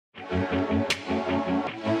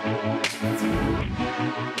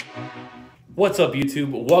What's up,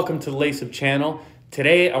 YouTube? Welcome to the LaceUp channel.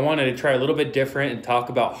 Today I wanted to try a little bit different and talk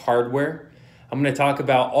about hardware. I'm going to talk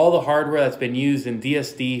about all the hardware that's been used in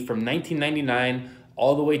DSD from 1999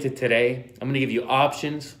 all the way to today. I'm going to give you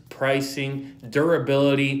options, pricing,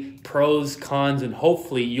 durability, pros, cons, and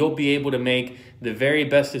hopefully you'll be able to make the very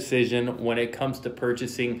best decision when it comes to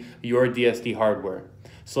purchasing your DSD hardware.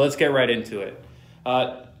 So let's get right into it.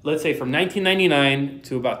 Let's say from 1999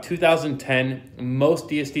 to about 2010, most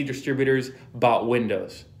DSD distributors bought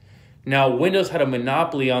Windows. Now, Windows had a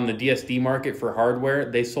monopoly on the DSD market for hardware.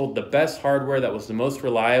 They sold the best hardware that was the most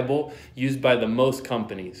reliable, used by the most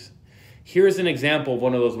companies. Here's an example of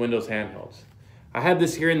one of those Windows handhelds. I have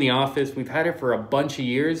this here in the office. We've had it for a bunch of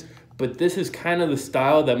years, but this is kind of the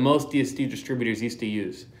style that most DSD distributors used to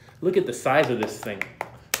use. Look at the size of this thing.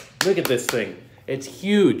 Look at this thing. It's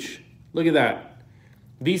huge. Look at that.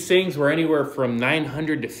 These things were anywhere from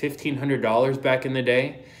 $900 to $1,500 back in the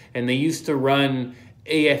day, and they used to run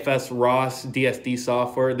AFS ROS DSD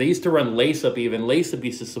software. They used to run LaceUp even. LaceUp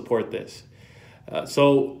used to support this.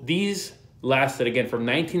 So these lasted, again, from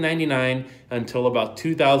 1999 until about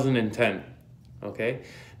 2010, okay?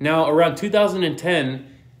 Now, around 2010,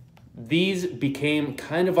 these became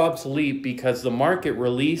kind of obsolete because the market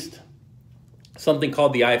released something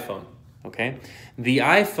called the iPhone, okay? The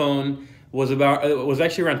iPhone was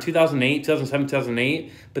actually around 2008, 2007,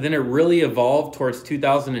 2008, but then it really evolved towards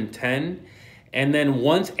 2010. And then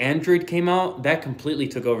once Android came out, that completely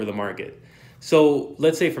took over the market. So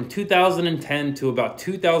let's say from 2010 to about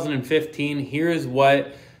 2015, here's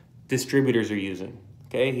what distributors are using.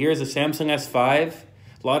 Okay, here's a Samsung S5.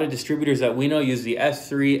 A lot of distributors that we know use the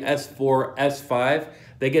S3, S4, S5.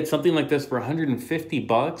 They get something like this for 150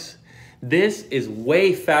 bucks. This is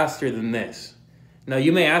way faster than this. Now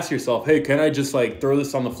you may ask yourself, hey, can I just like throw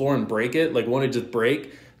this on the floor and break it? Like, won't it just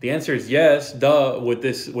break? The answer is yes, duh. With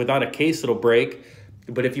this, without a case, it'll break.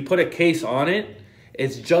 But if you put a case on it,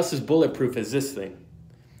 it's just as bulletproof as this thing.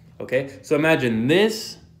 Okay, so imagine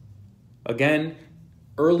this, again,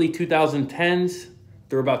 early 2010s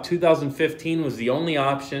through about 2015 was the only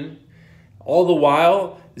option. All the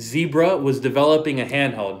while, Zebra was developing a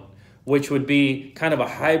handheld, which would be kind of a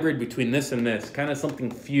hybrid between this and this, kind of something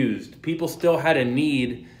fused. People still had a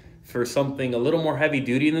need for something a little more heavy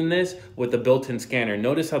duty than this with a built-in scanner.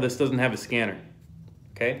 Notice how this doesn't have a scanner,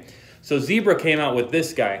 okay? So Zebra came out with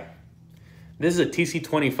this guy. This is a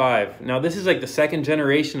TC25. Now this is like the second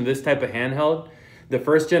generation of this type of handheld. The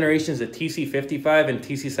first generation is a TC55 and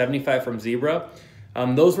TC75 from Zebra.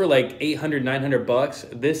 Those were like 800, 900 bucks.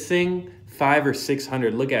 This thing, 500 or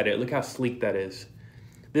 600. Look at it, look how sleek that is.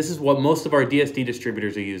 This is what most of our DSD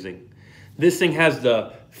distributors are using. This thing has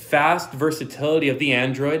the fast versatility of the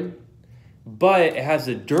Android, but it has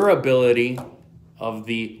the durability of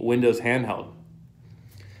the Windows handheld.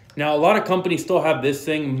 Now, a lot of companies still have this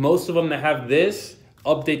thing. Most of them that have this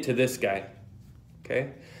update to this guy,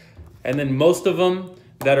 okay? And then most of them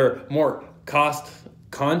that are more cost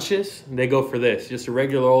conscious, they go for this, just a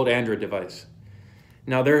regular old Android device.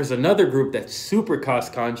 Now, there's another group that's super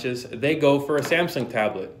cost conscious. They go for a Samsung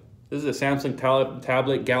tablet. This is a Samsung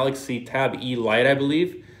tablet, Galaxy Tab E Lite, I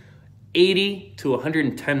believe. 80 to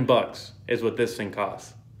 110 bucks is what this thing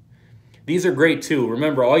costs. These are great too.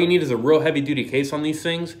 Remember, all you need is a real heavy duty case on these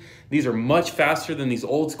things. These are much faster than these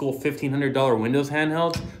old school $1,500 Windows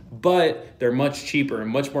handhelds, but they're much cheaper and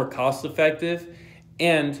much more cost effective,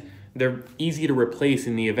 and they're easy to replace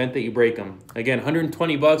in the event that you break them. Again,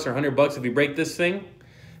 120 bucks or 100 bucks if you break this thing,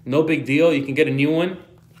 no big deal. You can get a new one,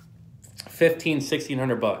 1,500,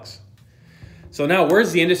 1,600 bucks. So now,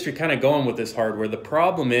 where's the industry kind of going with this hardware? The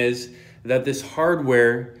problem is that this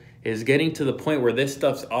hardware is getting to the point where this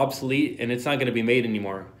stuff's obsolete and it's not going to be made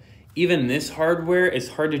anymore. Even this hardware is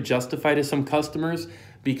hard to justify to some customers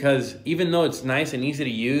because even though it's nice and easy to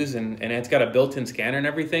use and it's got a built-in scanner and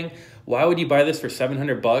everything, why would you buy this for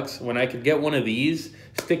 700 bucks when I could get one of these,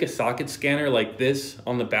 stick a socket scanner like this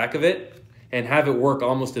on the back of it, and have it work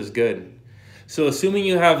almost as good? So assuming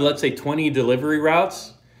you have, let's say, 20 delivery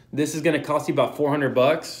routes, this is going to cost you about 400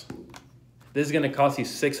 bucks. This is going to cost you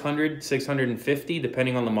 600, 650,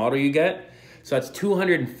 depending on the model you get. So that's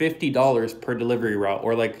 $250 per delivery route,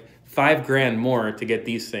 or like $5 grand more to get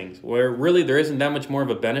these things, where really there isn't that much more of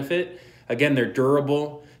a benefit. Again, they're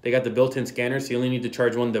durable. They got the built-in scanner, so you only need to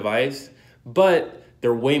charge one device, but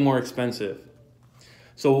they're way more expensive.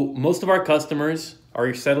 So most of our customers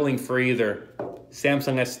are settling for either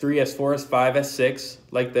Samsung S3, S4, S5, S6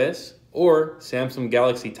 like this, or Samsung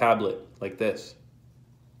Galaxy tablet like this,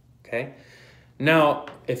 okay? Now,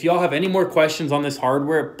 if y'all have any more questions on this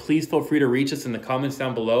hardware, please feel free to reach us in the comments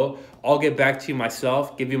down below. I'll get back to you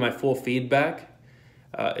myself, give you my full feedback.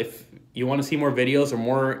 If you want to see more videos or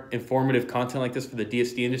more informative content like this for the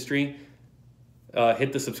DSD industry,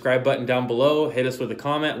 hit the subscribe button down below, hit us with a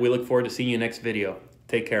comment. We look forward to seeing you next video.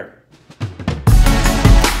 Take care.